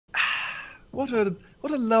What a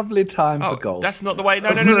lovely time for golf. That's not the way. No.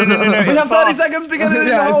 We have 30 seconds to get it in.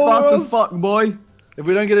 Yeah, it's fast as fuck, boy. If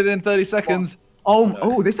we don't get it in 30 seconds.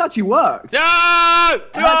 Oh, this actually works. No! Too I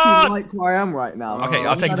hard! actually like where I am right now. Okay,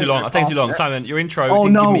 I'll take too long. Simon, your intro Oh,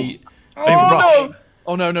 didn't no. give me a rush.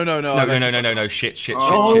 Oh no. No. Shit.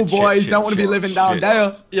 Oh, boys, don't want to be living down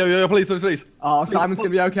there. Yo, please. Oh, Simon's going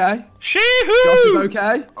to be okay. Josh is Shee-hoo!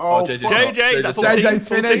 okay. Oh, JJ, is that 14? JJ's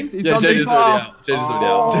finished. He's gone too JJ's already far. out. JJ's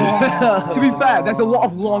already out. To be fair, there's a lot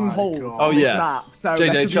of long holes. Oh, on this yeah. map, so there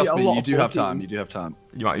could JJ, be trust a me, lot you of do have 14s. time. You do have time.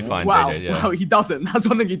 You might be fine, Wow. JJ, yeah. Wow, he doesn't. That's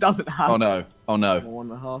one thing he doesn't have. Oh no.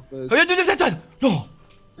 1.5. No!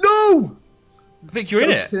 No! Vic, you're in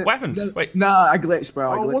it. What happened? Wait. Nah, I glitched,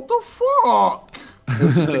 bro. Oh, what the fuck? It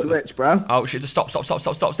was just a glitch, bro. Oh shit, just stop. Stay. Oh,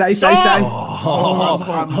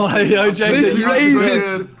 yo,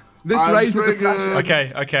 JJ. This raises the pressure.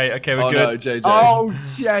 Okay, we're Oh good. no, JJ. Oh,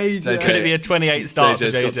 JJ. Could it be a 28 start for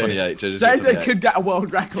JJ's got JJ? 28. JJ's got 28. JJ could get a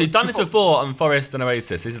world record. So you've done this before on Forest and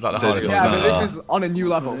Oasis. This is like the hardest one Yeah, we've but done. this is on a new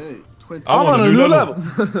level. I'm on a new level.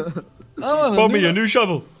 Oh, Bought me a new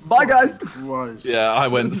shovel. Bye, guys. Christ. Yeah, I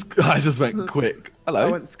just went quick. Hello.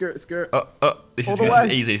 I went skirt. This All is the way.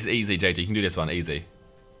 easy. This is easy, JJ. You can do this one easy.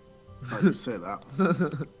 I didn't say that.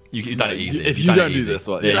 You've done it easy. If you You've done don't it do easy. this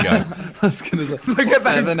one, There you go. I was gonna say. Look at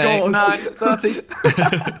that 7, 8, score. 9, 30.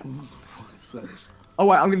 Oh,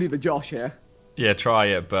 wait, I'm going to do the Josh here. Yeah, try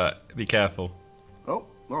it, but be careful. Oh,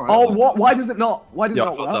 alright. Oh, what? Why does it not? Why did it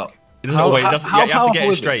not what's work? up? It doesn't How- always. how- You have how to get powerful it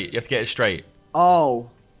is it? straight. You have to get it straight. Oh.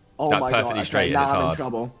 Oh That my perfectly God. straight Okay, and now it's I'm in hard.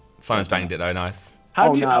 trouble. Simon's banged it though. Nice. How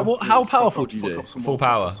Oh, do you? no. How powerful do you do? Full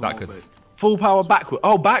power, backwards. Full power backward.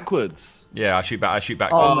 Oh, backwards. Yeah, I shoot backwards.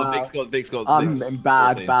 Oh, Oh, Vic's got. I'm in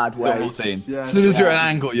bad ways. 14. Yeah, As soon as you're at yeah. an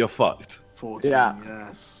angle, you're fucked. 14, Yeah.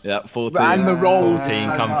 yes. Yeah, 14. And the roll. 14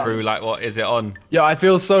 come through like what is it on? Yeah, I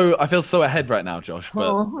feel so ahead right now, Josh,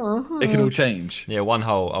 but it can all change. Yeah, one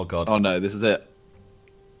hole. Oh god. Oh no, this is it.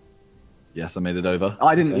 Yes, I made it over.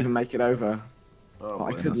 I didn't even make it over. Oh, But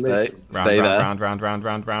I boy. could Stay, live. stay there. round,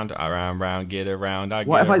 get around.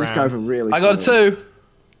 What if I just go over really I got a slowly? 2.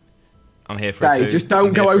 I'm here for a Okay, 2. just don't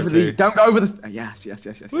I'm go here for over a the. 2. Don't go over the. Yes.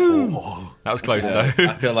 Oh. That was close Yeah, though.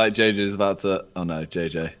 I feel like JJ is about to. Oh no,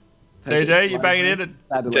 JJ. JJ, you banging in?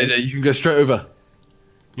 JJ, you can go straight over.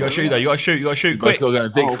 You gotta shoot though. You gotta shoot. Both Quick. got to go.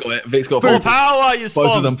 Vic's got it. Vic's got Full 14. power. You Both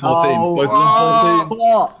spawn. of them 14. Oh, Both of them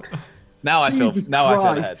 14. Fuck. Now I feel. Jesus Now I feel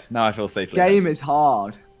Christ. ahead. Now I feel safely. Game is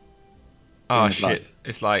hard. Oh Game's shit. life.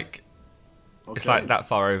 It's like Okay. that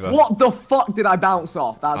far over. What the fuck did I bounce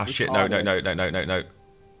off? That's Oh shit. No. retarded.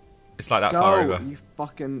 It's like that Go, far over. you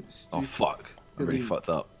fucking stupid. Oh fuck! I really fucked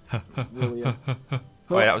up. William.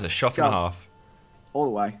 Wait, that was a shot and a Go. half. All the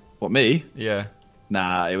way. What, me? Yeah.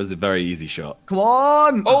 Nah, it was a very easy shot. Come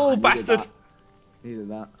on! Oh, Needed bastard. that. Needed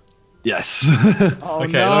that. Yes. Oh,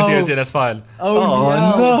 Okay, no. as long as you can see, that's fine.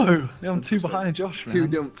 Oh, no! Yeah, I'm 2 behind Josh, man. 2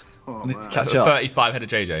 dumps. Oh, I need to man. catch up. 35 ahead of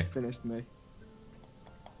JJ. Finished me.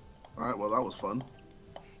 Alright, well, that was fun.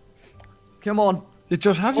 Come on.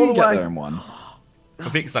 Josh, how did All you the get way. there in 1?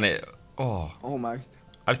 Vic's done it. Oh, Almost.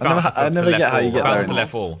 I just I never bounced ha- I off the never left get how you wall. get Bounced there off the in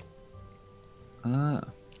left wall. Ah.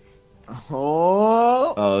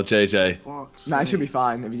 Oh. Oh, JJ. Fuck's Nah, it should be sake.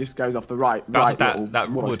 fine if he just goes off the right. Bounce right off little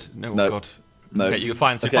that wood. No, No. god. No. Okay, you can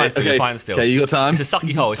find still. Okay, Find still. okay. You find still. Okay, you got time? It's a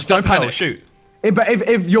sucky hole. It's a Don't sucky hole. panic. Shoot. But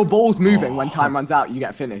if your ball's moving when time runs out, you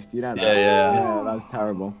get finished. You know that? Yeah. Yeah, that's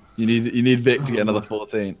terrible. You need Vic to get another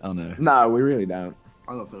 14. Oh no. No, we really don't.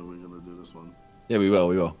 I don't think we're gonna do this one. Yeah, we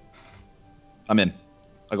will. I'm in.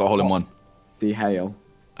 I got a hole in 1. The hail.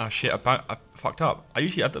 Oh shit! I fucked up.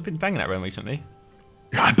 I've been banging that room recently.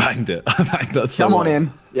 I banged it. I banged that so Come on well.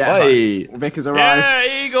 in. Yeah. Hey. Vic has arrived.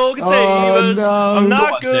 Yeah, Eagle can Oh, save us. no. I'm Go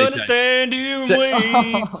not on, gonna JJ. stand you and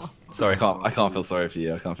wait. Sorry. I can't feel sorry for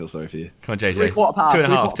you. I can't feel sorry for you. Come on, JJ. 3/4 power,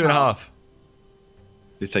 2.5. 3/4 2.5.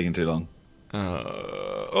 It's taking too long. Yes!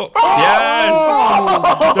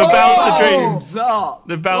 The bounce of dreams. Stop.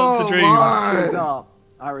 The bounce of dreams. my. Stop.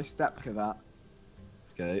 Irish stepka that.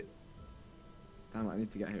 Okay. Damn, I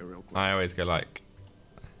need to get here real quick. I always go like.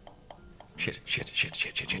 Shit.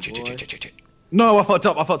 No, I fucked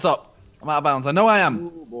up. I'm out of bounds. I know I am.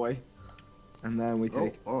 Ooh, boy. And then we Oh,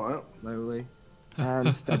 take alright. slowly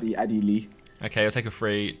and steady Eddie. Okay, I'll take a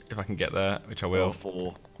 3 if I can get there, which I will.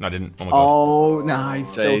 4. No, I didn't. Oh my god. Oh, nice.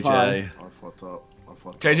 Still fine. JJ. I fucked up.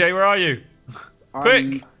 JJ, where are you? I'm-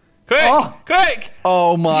 Quick! Quick! Oh. Quick!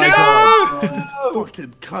 Oh my Shoot! god.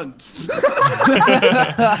 Fucking cunt.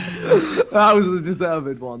 That was a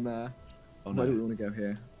deserved one there. Oh Where do we no. want to go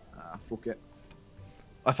here? Fuck it.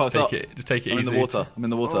 I fucked up. Just take it I'm in easy. the water. I'm in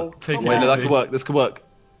the water. Oh, Take come it Wait, no, that easy. could work. This could work.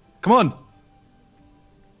 Come on.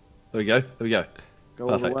 There we go. Go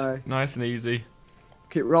all Perfect. the way. Nice and easy.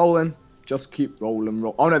 Keep rolling. Just keep rolling,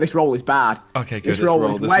 roll. Oh no, this roll is bad. Okay, good. This roll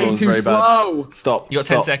is this way roll is too very bad. slow. Stop. You got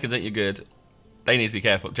 10 stop. seconds, ain't you good? They need to be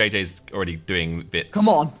careful. JJ's already doing bits. Come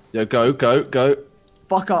on. Yo, go, go, go.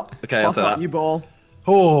 Fuck up. Okay, I'll Fuck take up, that. you ball.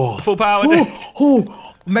 Oh. Full power, dude.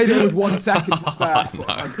 Made it with 1 second to spare.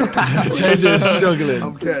 JJ's struggling.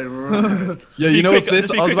 I'm getting right. Yeah, be you know quick- what? This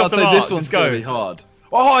just be I was quick about off to the say mark, this one's just go. gonna be hard.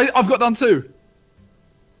 Oh, I've got done too.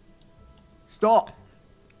 Stop.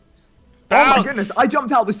 Bounce. Oh my goodness, I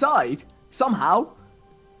jumped out the side. Somehow.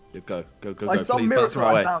 Yo, go, go, go, By go. some Please bounce the miracle, I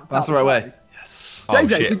right way. bounced Bounce out the right the way. side. Yes. Oh JJ,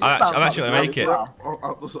 shit! did you I'm bounce actually out gonna the make it. side?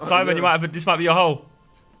 Out the side, Simon, you might have. This might be your hole.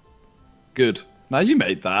 Good. Now you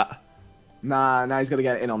made that. Nah, now he's gonna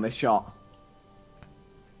get in on this shot.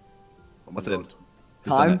 What's it?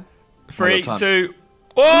 Time. 3, time. 2.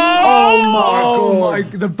 Oh my!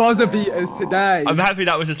 The buzzer beaters today. I'm happy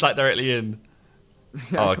that was just like directly in.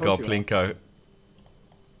 Yeah, Oh of god, course you are. Plinko.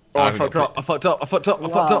 Oh, I haven't fucked got up. I fucked up. I fucked up. I Wow.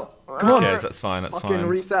 fucked up. Come on. Okay, that's fine. That's Fucking fine.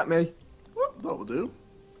 reset me. That will do.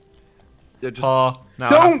 Yeah, just Par. Now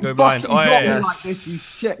I have to Don't go blind. fucking Oh drop me yeah. like this, you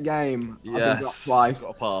shit game. I've been yes. dropped twice. Got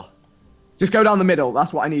a par. Just go down the middle.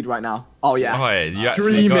 That's what I need right now. Oh yeah. Oh yeah, you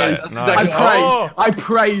actually Dreamy. got it. That's Nice. exactly I prayed. Oh, I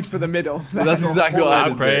prayed for the middle. That's exactly what I I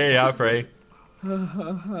did. pray. I pray.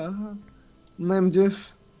 Limjiff.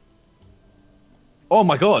 Oh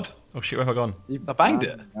my god. Oh shit, where have I gone? I banged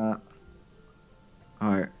it.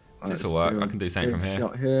 Alright. This will work. I can do something from here.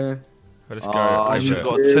 Shot here. I'll just Oh, go I over should have it.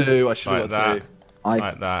 got a 2. I should Like have got a 2. I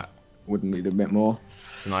Like that. would need a bit more.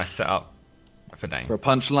 It's a nice setup for Dane. For a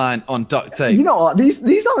punchline on duct tape. You know what?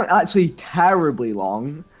 These aren't actually terribly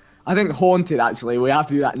long. I think Haunted actually. We have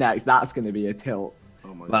to do that next. That's going to be a tilt.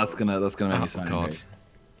 Oh my That's god. gonna make Oh me so god. angry.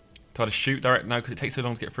 Do I just shoot direct? No, because it takes so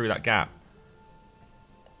long to get through that gap.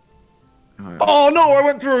 Alright. Oh no, I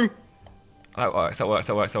went through. That works. That works.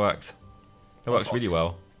 That works. That works. That works really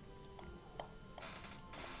well.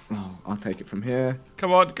 Oh, I'll take it from here.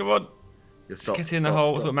 Come on. Come on. Just get in the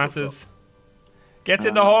hole. That's what matters. Get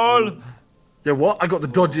in the hole. Yeah, what? I got the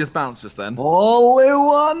dodgiest bounce just then. Holy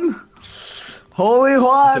one! Holy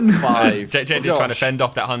one! Took 5. JJ just trying to fend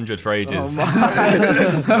off that 100 for ages. Oh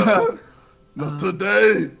my. Not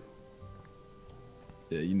today.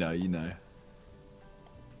 Yeah, you know, you know.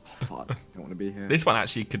 Fuck, don't want to be here. This one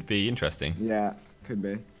actually could be interesting. Yeah, could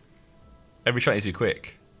be. Every shot needs to be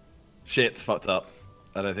quick. Shit, fucked up.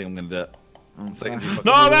 I don't think I'm gonna do it. Second, you fucked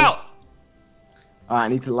No, up. I'm out. Alright, I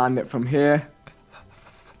need to land it from here.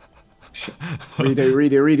 Shit.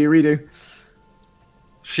 Redo.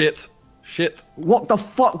 Shit. Shit. What the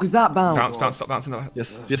fuck was that bounce? Bounce. Stop bouncing. That.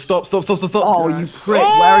 Yes. Yes. Stop. Oh, you Yes. prick.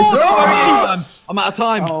 Oh! Where is Oh, the I'm out of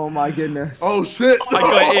time. Oh my goodness. Oh shit. I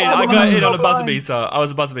got it in. I got it in on a buzzer Come on. beater. I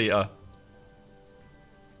was a buzzer beater.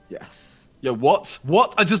 Yes. Yo, what?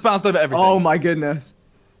 What? I just bounced over everything. Oh my goodness.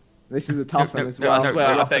 This is a tough one as no, well. I swear,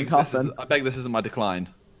 A I rough beg, and tough one. I beg this isn't my decline.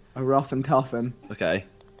 A rough and tough one. Okay.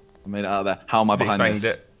 I made it out of there. How am I Vic's behind banged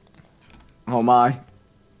this? it. Oh my.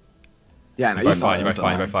 Yeah, no, You're you're both fine. You're not. both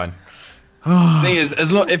fine. You're both fine. Thing is,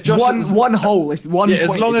 as long if Josh is, One hole is one. yeah, as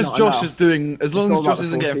point long is as not Josh enough. is doing, as long all as Josh about the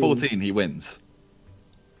isn't getting 14s. 14, he wins.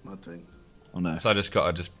 Nothing. Oh no. So I just got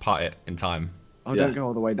to just putt it in time. Oh, Yeah. don't go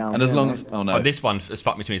all the way down. And as here, long mate. as, oh no, Oh, this one has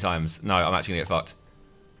fucked me too many times. No, I'm actually gonna get fucked.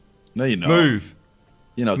 no, you're not. Move.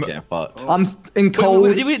 You're not getting fucked. I'm in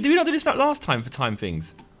cold. Did we not do this about last time for time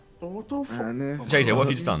things? Oh, what the fuck? no. JJ, what have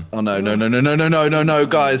you just done? Oh no,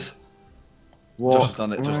 guys. What? Josh has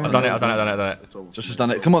done it. Josh has I've done done it. it. I've done it. I've done it. I've done it. It's over. Josh has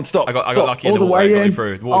done it. Come on, stop. I got Stop. lucky in All the the water. way Got me in.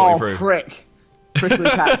 through. The water got me Oh, through. prick. Prickly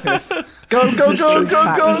cactus. Go, Just straight-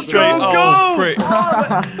 just straight. Oh, prick.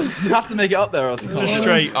 You have to make it up there, or else you can't. Just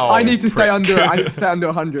straight. Oh, I need to stay prick. under. I need to stay under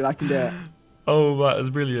 100. I can do it. Oh, that was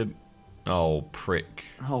brilliant. Oh, prick.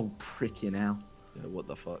 Oh, prick you now. Yeah, what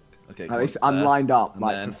the fuck? Okay. At least I'm lined up And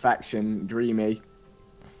like then- perfection, dreamy.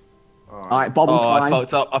 Alright. Alright, Bobble's Oh, I fine.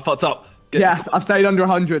 fucked up. I fucked up. Get- Yes, I've stayed under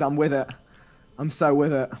 100. I'm with it. I'm so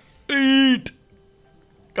with it. Eat.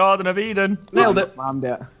 Garden of Eden. Nailed it. Slammed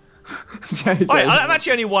it. JJ. Wait, I'm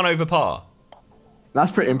actually only 1 over par.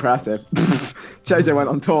 That's pretty impressive. JJ went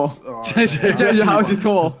on tour. Oh, JJ, how's your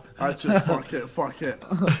tour? I just fuck it.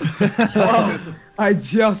 I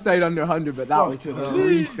just stayed under 100, but that was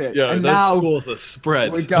horrific. Yo, and those now scores are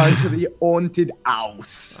spread. we're going to the haunted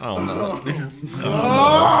house. Oh no. This is.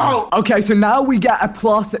 Oh! Okay, so now we get a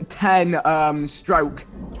plus 10 stroke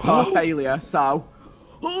per failure. So,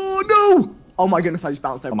 oh no! Oh my goodness, I just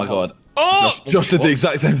bounced over. Oh my the hole. god. Oh! Josh did the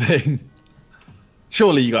exact same thing.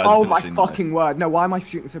 Surely you guys. Oh are my finishing, fucking word! No, why am I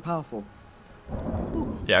shooting so powerful?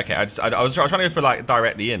 Yeah, okay. I was trying to go for like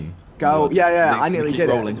directly in. Go, God. yeah, Makes I me nearly keep did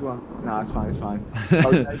rolling. it as well. No, it's fine, it's fine.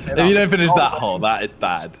 If you don't finish that hole, that is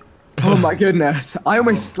bad. Oh my goodness, I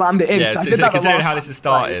almost slammed it in. Yeah, 'cause I did that the considering last how this is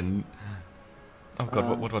time I played. starting. Oh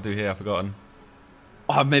god, what do I do here? I've forgotten.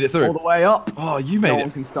 Oh, I made it through. All the way up. Oh, you made No it.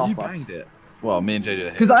 one can stop you us. banged it. Well, me and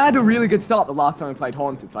JJ. Because I had a really good start the last time I played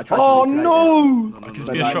Haunted, so I tried Oh to recreate no! Can this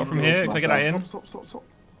be a shot from here? Can I get that in? Stop.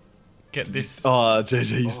 Get this. Oh,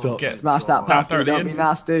 JJ, you stopped. Get. Smash that past me, directly don't in. be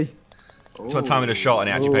nasty. So I timed a shot and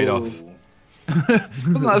it actually paid off.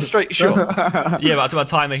 Wasn't that a straight shot? Yeah, but I took my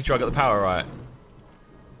time making sure I got the power right.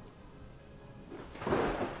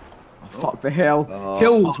 Fuck the hill.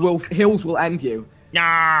 Hills will end you.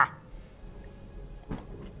 Yeah.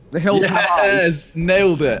 The hills have eyes. Yes,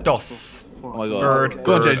 nailed it. Dos. Oh my god. Bird.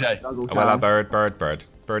 Go on, bird. JJ. Juggle Oh, well, time. bird.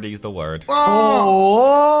 Birdie's the word.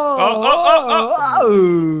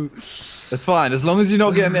 Oh! It's fine, as long as you're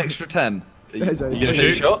not getting the extra 10. Are you JJ. gonna shoot?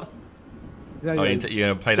 take a shot? Yeah, Oh, yeah. you're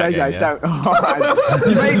gonna play that JJ, game, yeah? don't. Oh,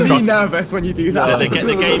 you make me nervous when you do that. The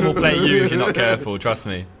game will play you if you're not careful, trust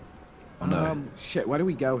me. Oh, no. Shit, where do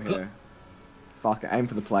we go here? Fuck it, aim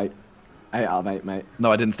for the plate. 8 out of 8, mate. No,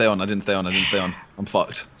 I didn't stay on. I'm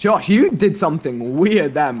fucked. Josh, you did something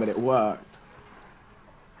weird then, but it worked.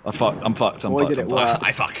 I'm fucked. Boy, did it work.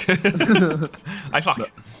 I fuck. I fuck.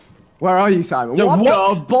 Where are you, Simon? Yo, what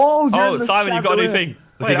what? the balls? You're Oh, in the Simon, you've got a new chandelier. thing.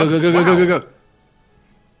 Okay, Wait, go.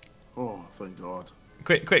 Oh, thank God.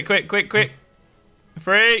 Quick.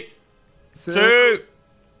 3, So- 2,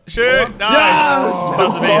 shoot. Nice. Yes!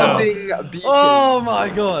 Buzzer beater. Buzzing beacon. Oh my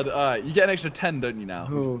god. Alright, you get an extra 10, don't you now?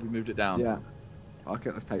 Oh. We moved it down. Yeah. Okay,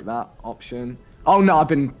 let's take that option. Oh no, I've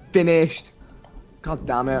been finished. God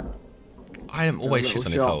damn it. I am always Little shit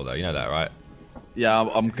on this shot. hole, though. You know that, right? Yeah,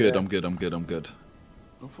 I'm good. Yeah. I'm good.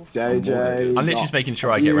 JJ. I'm literally just making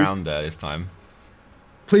sure I get round there this time.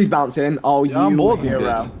 Please bounce in. Oh, Yeah, I'm you more than hero. good.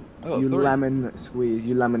 I got You 3. lemon squeeze.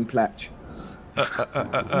 You lemon pletch.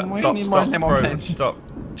 Stop, bro. Stop.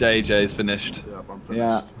 JJ's finished. Yeah, I'm finished.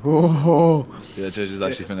 Yeah. Oh, Yeah, JJ's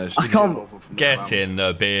actually finished. I can't Get in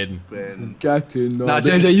the bin. Ben. get in. Nah,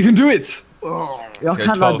 JJ, you can do it! Oh, I Let's go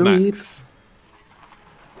cannot 12 do it. max.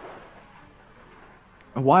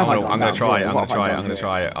 Why have I I'm gone gonna down try here? it. I'm What gonna have I try it. done I'm gonna here?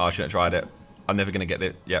 try it. Oh, I shouldn't have tried it. I'm never gonna get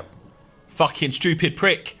it. Yep. Fucking stupid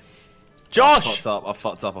prick. Josh! I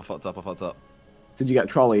fucked up. Did you get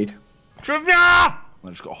trolleyed? Trivia! I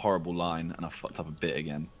just got a horrible line and I fucked up a bit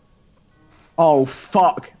again. Oh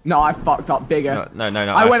fuck! No, I fucked up bigger. No.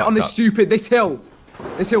 I went on fucked this up. stupid. This hill.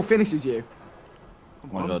 This hill finishes you. Oh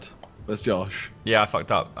my god. Where's Josh? Yeah, I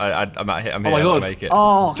fucked up. I'm here. my I'm God. gonna make it.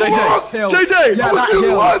 Oh, JJ! that hill. JJ! Yeah, I was that the only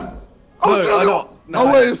hill. one! I was No, the only I one! don't- Oh,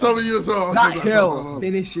 no. wait, some of you as well. That Okay, hill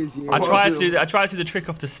finishes you. I tried to do the trick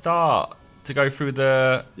off the start to go through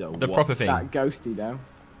the Yeah, the what? proper thing. That ghosty though.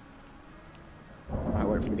 I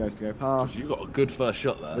wait for the ghost to go past. You got a good first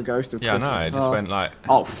shot there. The ghost of Yeah, I know. Christmas I just past. went like,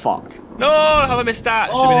 Oh fuck! no, have I missed that?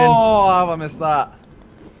 Should've been in. Oh, how have I missed that?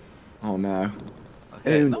 Oh no!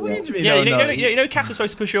 Okay. Ew, No, what do you mean, Yeah, no, no? you know, Cass was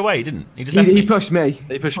supposed to push you away, he didn't? He just left He me. pushed me.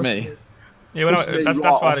 He pushed me. Yeah, well, pushed me, that's you why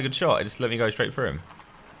I are. had a good shot. He just let me go straight through him.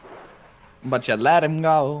 But you let him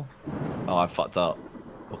go. Oh, I fucked up.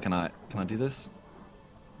 What can I do this?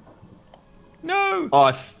 No.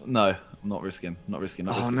 Oh, no. I'm not risking. Not risking.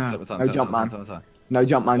 Oh, risking. no. Take my time, No take my jump, time, man. take my time. No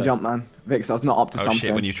jump man, Okay. jump man. Vixar's not up to Oh something.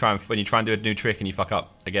 shit! When you try and do a new trick and you fuck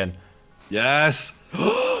up again. Yes.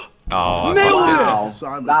 Oh, I Nailed fucked it! it. Wow,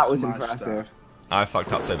 Simon that was smashed impressive. I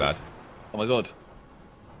fucked up so bad. Oh my god.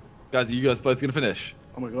 Guys, are you guys both gonna finish?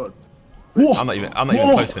 Oh my God. Whoa, I'm not even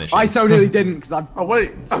whoa. close to finishing. I so nearly didn't because I. Oh,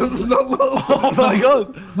 wait. I was not lost. Oh my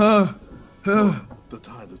god. The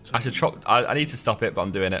tide, the tide. I should try. I need to stop it, but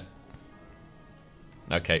I'm doing it.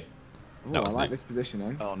 Okay. Ooh, That was I like me. this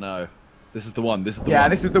positioning. Oh no. This is the one. This is the Yeah, one.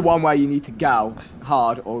 this is the one where you need to go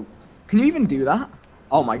hard, or can you even do that?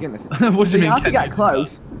 Oh my goodness! What do you mean? I have to can you get do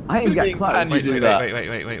close. I didn't What do you get mean, close. can you Wait, do wait,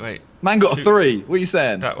 that? wait. Man got a Shoot. 3. What are you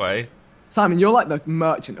saying? That way. Simon, you're like the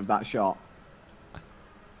merchant of that shot.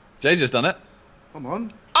 Jay just done it. Come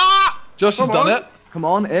on. Ah! Josh has Come done on. it. Come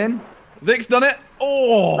on, in. Vic's done it.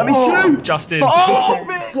 Oh. Let me shoot. Justin. Oh,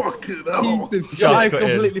 Vic. Fucking hell. Piece of Yeah, I shit. got in.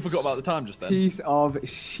 completely forgot about the time just then. Piece of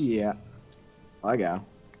shit. I go.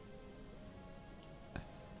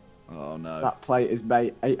 Oh no. That plate is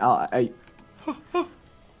bait. 8 out of 8.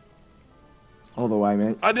 All the way,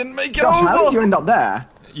 mate. I didn't make it Josh, how did over. you end up there?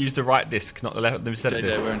 Use the right disc, not the left. The center JJ,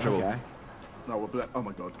 disc. we're in trouble. Okay. No, we're blessed. Oh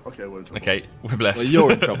my God. Okay, we're in trouble. Okay, we're Well, blessed.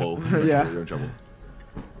 you're in trouble. Yeah. You're in trouble.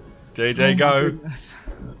 JJ, go. Goodness.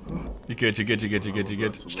 You're good. You're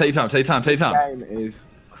good. Just take your time. Take your time. Take your time. Game is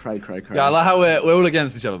cray. Yeah, I like how we're all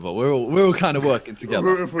against each other, but we're all kind of working We're together.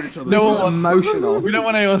 rooting for each other. No This is one emotional. We don't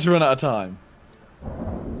want anyone to run out of time.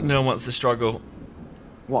 No one wants to struggle.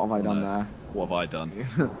 What have I done there? What have I done?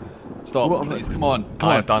 Stop, What have I- please. Come on. I Come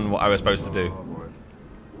have on. done what I was supposed to do. Oh boy.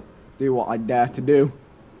 Do what I dare to do.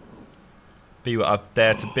 Be what I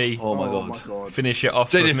dare to be. Oh my god. Finish it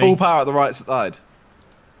off JJ, with me. full power at the right side.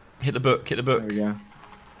 Hit the book, hit the book. There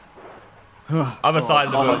we go. Other side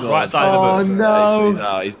of the book, God. right side of the Oh book. no!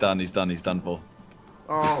 Oh, he's done. He's done for.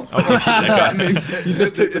 Oh, Oh, you shit that guy. You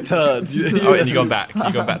just took the turn. Oh, and you gone back.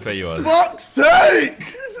 You gone back to where you was. fuck's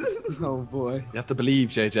sake! Oh boy. You have to believe,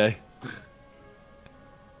 JJ.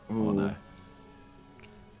 Oh no.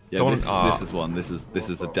 Yeah, Don't- this is one. This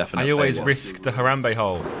is a definite. I always failure. risk the Harambe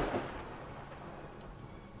hole.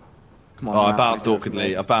 Come on. Oh, I now. bounced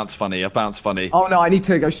awkwardly. I bounced funny. Oh no, I need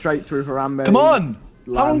to go straight through Harambe. Come on!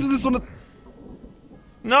 How long Land. does this one?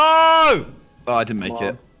 No! Oh, I didn't make Come it.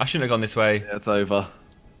 on. I shouldn't have gone this way. Yeah, it's over.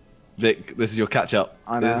 Vic, this is your catch up.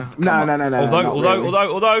 I know. This- No.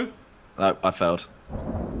 Although. No, I failed.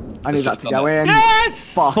 I need that to go in.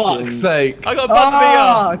 Yes! Fucking- Fuck's sake! I got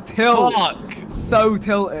a buzzer beater! Tilt. Fuck! So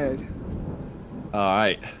tilted.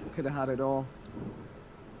 Alright. Could have had it all.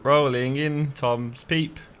 Rolling in Tom's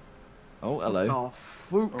peep. Oh, hello. Oh,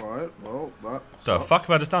 fuck. Alright, well, that. The fuck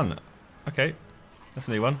have I just done? Okay. That's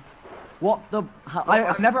a new one. What the?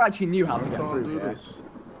 I never actually knew how I to get can't through do here. this.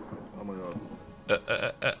 Oh my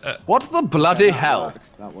god. What the bloody That hell?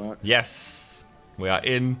 works, that works. Yes. We are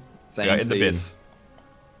in. Same We are in the bin. seas.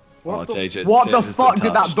 What Oh, the? JJ's, What the JJ's fuck been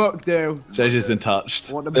did that touched. book do? JJ's been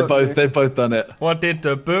touched. What the book do? They've both done it. What did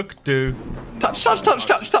the book do? Touch. Touch. Touch.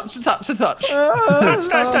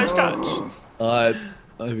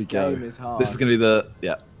 There we go. Game is hard. This is gonna be the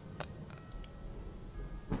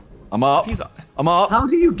I'm up. He's up. I'm up. How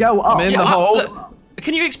do you go up? I'm in Yeah, the hole. look,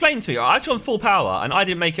 can you explain to me? I was on full power and I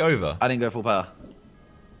didn't make it over. I didn't go full power.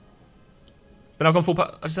 But I've gone full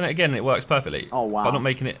power. I've just done it again and it works perfectly. Oh, wow. But I'm not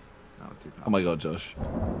making it. That was too bad. Oh my god, Josh.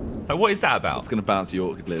 Like, what is that about? It's gonna bounce you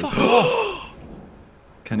awkwardly. Fuck off!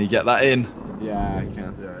 Can you get that in? Yeah, you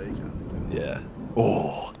can. Yeah, you can. Yeah.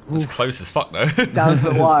 Oh. It's close as fuck though. Down to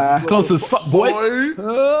the wire. Close as fuck, boy. Boy.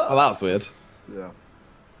 Oh, that's weird. Yeah.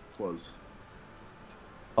 It was.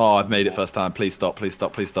 Oh, I've made it first time. Please stop. Please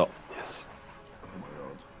stop. Please stop. Yes. Oh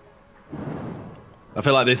my god. I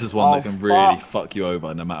feel like this is one Oh, that can really fuck. fuck you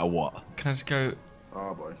over no matter what. Can I just go?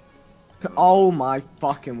 Oh boy. Oh my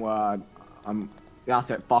fucking word. That's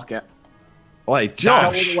it. Fuck it. Wait,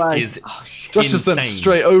 Dash Josh. All the way. is Oh, shit. Josh just went insane.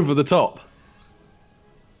 straight over the top.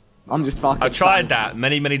 I'm just fucking. I've tried that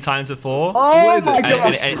many times before. Oh What is my it?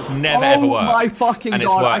 god. And it's never ever worked. Oh my fucking and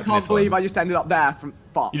it's god. worked I in can't this believe one. I just ended up there from.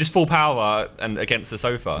 Fuck. You just full power and against the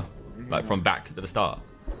sofa, like from back to the start.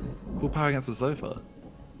 Full power against the sofa.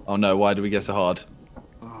 Oh no, why did we get so hard?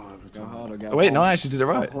 Oh, every Go time. hard or go Oh, wait, no, home. I actually did it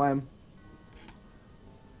right. Go home.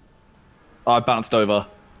 Oh, I bounced over.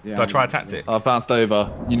 Yeah, Do I try a tactic? I bounced over.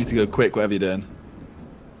 You need to go quick, whatever you're doing.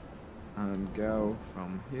 And go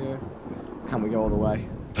from here. Can we go all the way?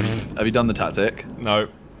 Have you done the tactic? No.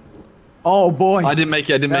 Oh boy. I didn't make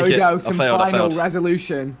it. I didn't there make we it. go. I Some failed. I final failed.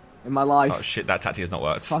 resolution in my life. Oh shit, that tactic has not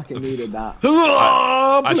worked. Fucking needed that.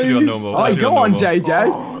 Oh, I should have gone please. normal. Oh, I should have go gone on, normal. JJ.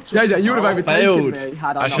 Oh, JJ, you would have overtaken failed. me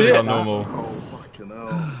had I I not should have done gone that. normal. Oh fucking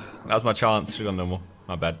hell. That was my chance. Should have gone normal.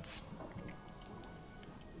 My bad.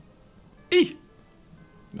 E.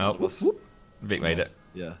 Oh, What's- Vic made it.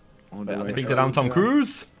 Yeah. All Wait, the I way. Think that I'm Tom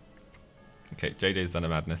Cruise. Okay, JJ's done a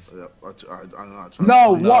madness. Yep. I know. I tried.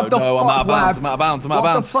 No, No, what the no, fuck, I'm out of bounds. Web? I'm out of bounds. I'm out of What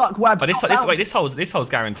the bounds. fuck, Web? But Stop wait, bounce. this hole's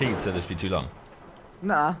guaranteed to just be too long.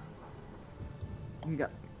 Nah. You can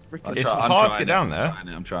get freaking. It's I'm hard to trying get down there.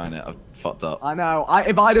 I'm trying it. I've fucked up. I know.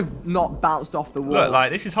 If I'd have not bounced off the wall. Look,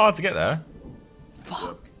 like this is hard to get there.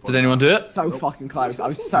 Fuck. Did anyone do it? So fucking close. I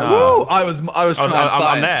was so. No. Woo! I was trying science.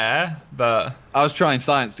 I'm there, but I was trying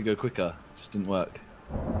science to go quicker. Just didn't work.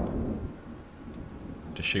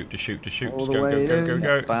 just shoot. All Just the go. way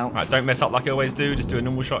in. Bounce. Right, don't mess up like I always do. Just do a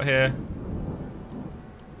normal shot here.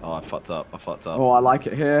 Oh, I fucked up. Oh, I like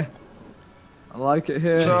it here. I like it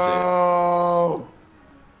here. No.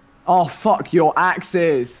 Oh fuck your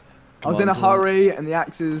axes. I was on, in a come on. hurry and the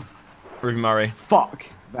axes. Ruben Murray, Fuck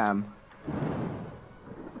them.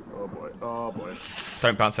 Oh boy. Oh boy.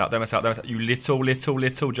 don't bounce out. Don't mess out. You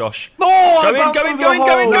little Josh. Oh,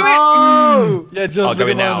 Go in. No! Yeah, just. I'll go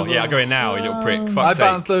in now. Yeah, I'll go in now. You little prick. I Fuck's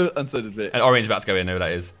bounced sake. over, and so did Vic. And orange about to go in. Whoever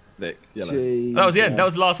that is. Vic, yellow. That was the end. That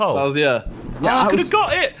was the last hole. That was yeah. Oh, that I could was- have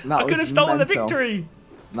got it. that I could have was stolen the mental. victory.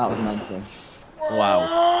 That was mental.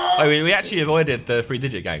 Wow. I mean, we actually avoided the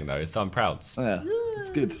 3-digit gang though, so I'm proud. Oh, yeah, it's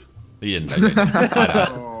good. You didn't, though, did you? I know.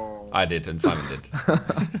 Oh. I did, and Simon did.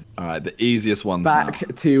 All right, the easiest ones Back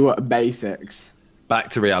now. to basics. Back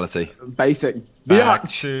to reality. Basic. Back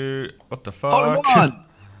Bitch. to what the Oh, fuck? we won.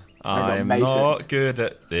 I'm basic. not good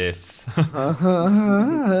at this.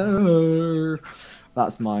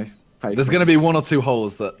 That's my face. There's gonna be one or two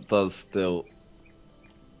holes that does still.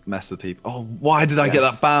 mess with people. Oh, why did I get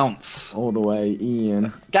that bounce? All the way,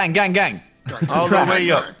 Ian. Gang, gang, gang. All the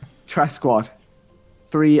way up. Tress squad.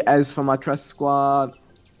 3 Ez for my Tress squad.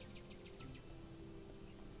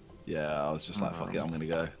 Yeah, I was just like, fuck it, I'm gonna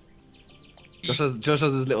go. Josh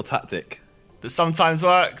has his little tactic. That sometimes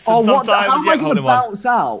works, Oh, and what? How sometimes am I yeah, hole gonna in one. bounce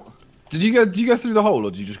out? Did you go through the hole,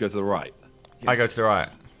 or did you just go to the right? I go to the right.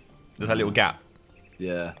 There's that little gap.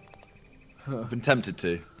 Yeah. I've been tempted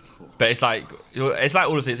to. But it's like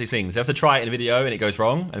all of these things. You have to try it in a video and it goes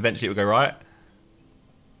wrong, and eventually it will go right.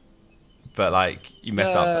 But like you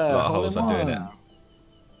mess up a lot of holes by doing it.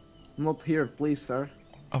 I'm not here, please, sir.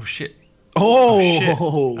 Oh shit. Oh,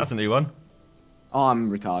 Shit. That's a new one. Oh, I'm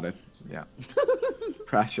retarded. Yeah.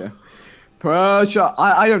 Pressure. Pressure.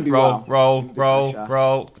 I don't do Roll, well.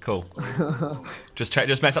 roll. Cool. Just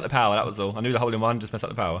mess up the power. That was all. I knew the hole in one. Just mess up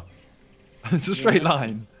the power. It's a straight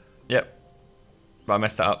line. Yep. But I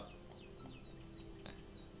messed that up.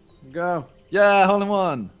 Go. Yeah, hole in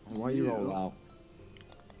one. Why you roll out?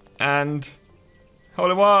 And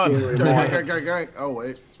hole in one. Gang. Oh,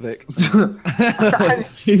 wait. Thick.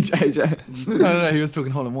 You, JJ. No, he was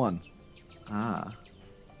talking hole in one. Ah.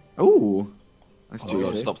 Ooh. That's Oh,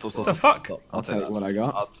 juicy. stop. What the fuck? I'll take what I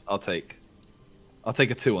got. I'll take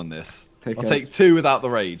a 2 on this. I'll a- take 2 without the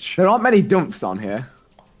rage. There aren't many dumps on here.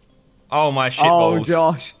 Oh my shit Oh, balls.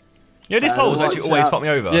 Josh. You know, this hole's watch actually always out. fucked me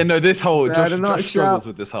over. Yeah, no, this hole. Josh not struggles shout.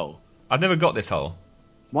 with this hole. I've never got this hole.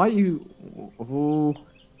 Why are you... Oh,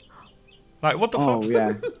 Like, what the oh fuck?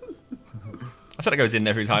 yeah. That's what it goes in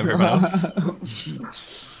every time for everyone else.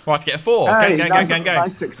 Right, to get a 4. Hey, Gang.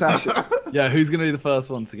 nice succession. Yeah, who's gonna be the first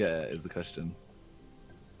one to get it? Is the question.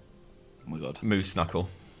 Oh my god. Moose knuckle.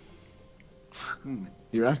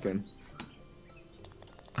 You reckon?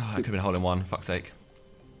 Oh, that could have been a hole in one. Fuck's sake.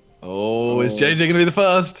 Oh, is JJ gonna be the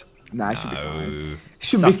first? Nah, it should be fine. No.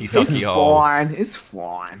 Should be, Sucky it's hole. fine. It's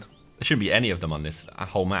fine. There shouldn't be any of them on this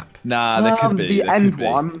whole map. Nah, there could be. The there end could be.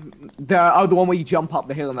 one. The one where you jump up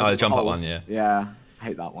the hill and Oh, the there's jump up holes. one, yeah. Yeah, I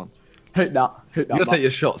hate that one. Hate that. You gotta take your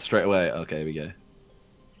shot straight away. Okay, here we go.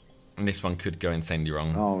 And this one could go insanely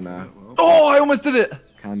wrong. Oh no. Oh, I almost did it.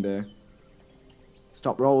 Can do.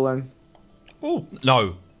 Stop rolling. Oh,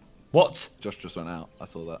 no. What? Josh just went out. I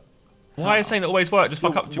saw that. Why are you saying it always works? Just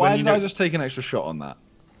fuck up Why when you did I know. just take an extra shot on that?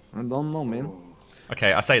 I don't know, man.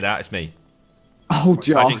 Okay, I say that. It's me. Oh, I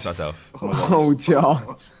Josh. jinxed myself. Oh, Josh.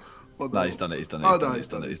 No, he's done it. He's done it. Oh, He's no, done it. he's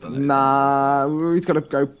done it. He's done it. Nah, we've got to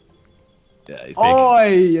go. Yeah, he's big.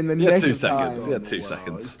 Oi! In the He had nick 2 of seconds. time. He had 2 Wow,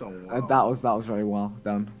 seconds. he's done That was very well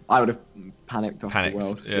done. I would have panicked off Panicked. the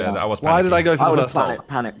world. Yeah, I was panicking. Why did I go I for would the have first hole?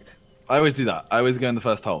 panicked. I always do that. I always go in the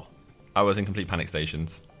first hole. I was in complete panic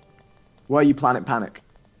stations. Were you panic?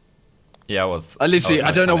 Yeah, I was. I literally,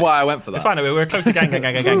 I don't know why I went for that. It's fine. We're close to gang now.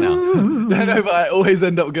 I know, but I always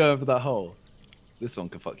end up going for that hole. This one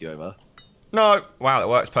could fuck you over. No. Wow, that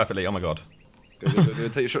works perfectly. Oh my god. Go,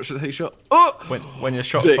 take your shot. Take your shot. Oh! When your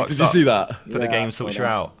shot Dick, fucks did you up, see that? but the Yeah, game I sorts saw you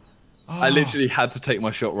that. out. I literally had to take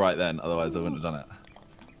my shot right then, otherwise I wouldn't have done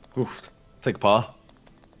it. Oof. Take a par.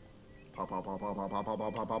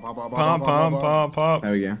 Pop.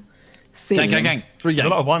 There we go. Gang. 3 There's gang. a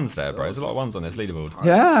lot of ones there, bro. There's a lot of ones on this leaderboard.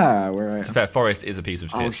 Yeah, we're right. To be fair, Forest is a piece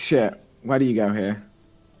of Oh shit. shit. Where do you go here?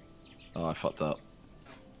 Oh, I fucked up.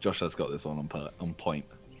 Josh has got this one on point.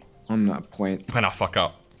 On that point. When I fuck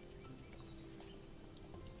up.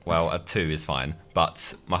 Well, a 2 is fine,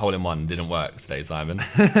 but my hole in one didn't work today, Simon.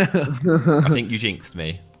 I think you jinxed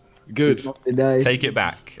me. Good. Today. Take it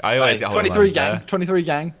back. I always get hole in 23 ones gang. there. 23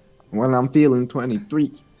 gang. When I'm feeling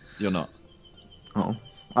 23. You're not. Oh.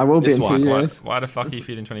 I will be This in 2 one, years. Why the fuck are you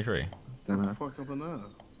feeling 23? Don't know. Fuck up and there.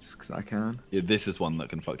 Just because I can. Yeah, this is one that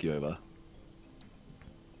can fuck you over.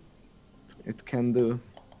 It can do.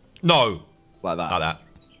 No! Like that. Like that.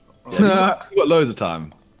 You've got loads of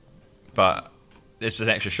time. But it's just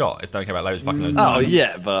an extra shot. It's don't care about loads of fucking loads Oh, of time.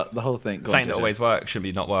 yeah, but the whole thing. Saying that always works should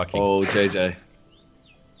be not working. Oh, JJ.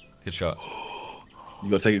 Good shot. You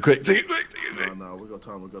gotta take it quick. Take it quick. Take it quick. No, we got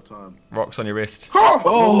time. Rocks on your wrist.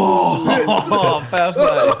 Oh, fair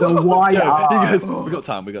play. The wire. He goes, we got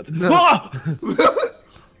time. Ah!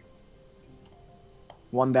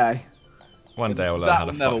 One day. One day I'll learn That how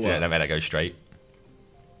to would never fuck it work. and then let it go straight.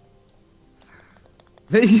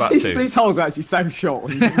 These, But 2. these holes are actually so short.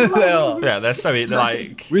 They are. Yeah, they're so they're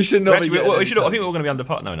like. We should not. I think we're all going to be under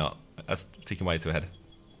pot. No, we're not. That's ticking way too ahead.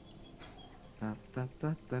 I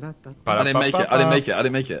didn't make it. I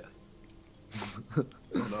didn't make it. Oh,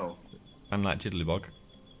 no. And like Jiddlybog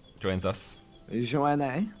joins us.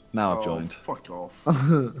 Joanne. Now I've Oh, joined. fuck off.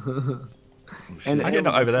 And I get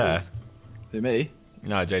not over there. Who, me?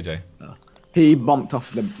 No, JJ. He bumped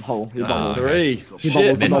off the hole. He bumped off. Three. He Shit,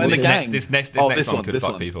 bubbles This not in the the gang. next Oh, one this one, could this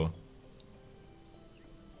fuck one. people.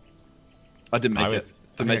 I didn't make I it. was-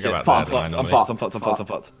 Didn't I make think it. I got I'm that line fucked. on I'm me. fucked. I'm fucked. I'm fucked. I'm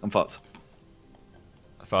fucked. I'm fucked.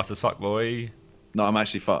 Fast as fuck, boy. No, I'm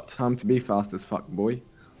actually fucked. Time to be fast as fuck, boy.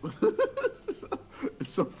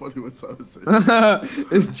 It's so funny when Simon says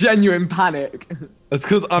It's genuine panic. It's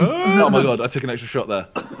because I'm. Oh my god! I took an extra shot there.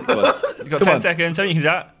 Well, You got Come 10 on. seconds. Only you can do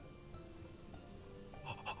that.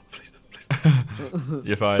 please, please.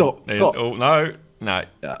 You're fine. Stop, stop. Oh no. No.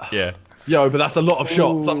 Yeah. Yeah. Yo, but that's a lot of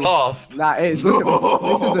shots. I'm Ooh. last. That is. Look at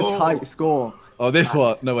this. This is a tight score. Oh, this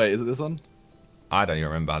one. No, wait. Is it this one? I don't even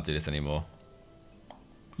remember how to do this anymore.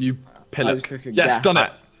 You I pillock. was cooking Yes, gas. done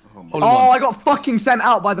it. Oh, Hole in Oh, one. I got fucking sent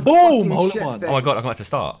out by the Boom! fucking Hole in shit one. thing. Oh my god, I got to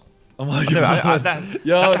start. Oh my No, god. that-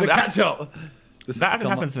 Yo, that's- the that's- catch up. This That has hasn't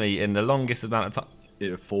come happened to me in the longest amount of time.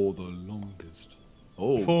 Yeah, for the longest.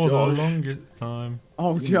 Oh, For Josh. the longest time.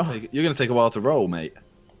 Oh, You're yeah. you're gonna take a while to roll, mate.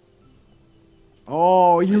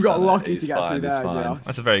 Oh, you He's got done it. lucky He's to get fine, through he's there, fine. Joe.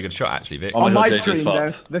 That's a very good shot, actually, Vic. Oh my On god, my JJ's screen, though,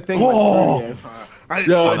 fucked. the thing Oh! went through you. I Yo,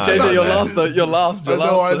 no, JJ, no, you're no. last though. You're last. You're I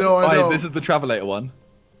know, last. I know, I Alright, know. this is the Travelator one.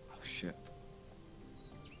 Oh, shit.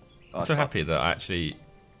 I'm so happy that I actually,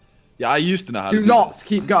 Yeah, I used to know how to Do do not this.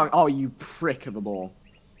 keep going. Oh, you prick of a ball.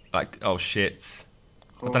 like, oh shit.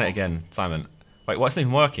 I've done it again, Simon. Wait, what's not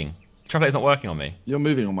even working? Travelator's not working on me. You're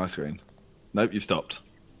moving on my screen. Nope, you've stopped.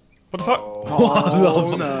 What the fuck?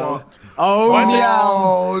 Oh, no. fucked. Oh, Why is it- yeah.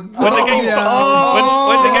 Oh, no. When the game,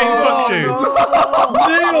 when the game fucks you.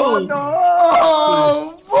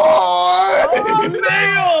 Oh, boy!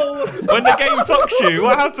 When the game fucks you,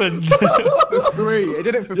 what happened? For free. It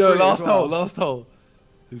did it for Yo, free. last as well. hole, last hole.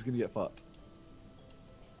 Who's gonna get fucked?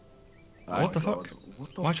 What the fuck?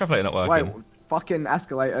 What the Why is Travelator not Wait, working? fucking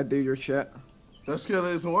escalator, do your shit. That scale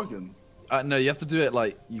isn't working. No, you have to do it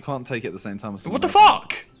like you can't take it at the same time as someone What the else.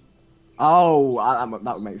 fuck? Oh,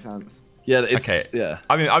 that would make sense. Yeah, it's Okay. yeah.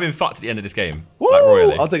 I've been fucked at the end of this game. Woo! Like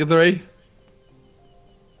royally. I'll take a 3.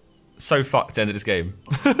 So fucked at the end of this game.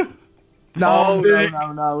 No, no, Nick.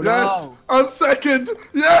 no, no, Yes, no. I'm second.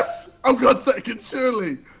 Yes, I'm got second.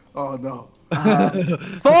 Surely. Oh no.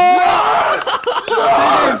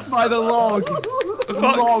 By the log. For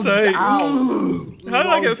fuck's sake. How did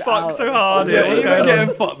I get fucked so hard here? Yeah, What's even going getting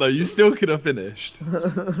on? fucked though, you still could have finished.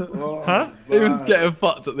 Oh, Huh? Even man. getting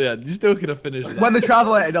fucked at the end, you still could have finished. That. When the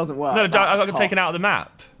travelator doesn't work. No, I got that's taken out of the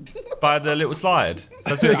map by the little slide. So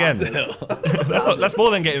let's do it again. That's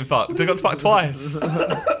more than getting fucked. I got fucked twice.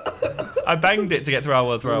 I banged it to get to where I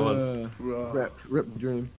was. tough. Rip the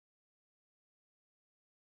dream.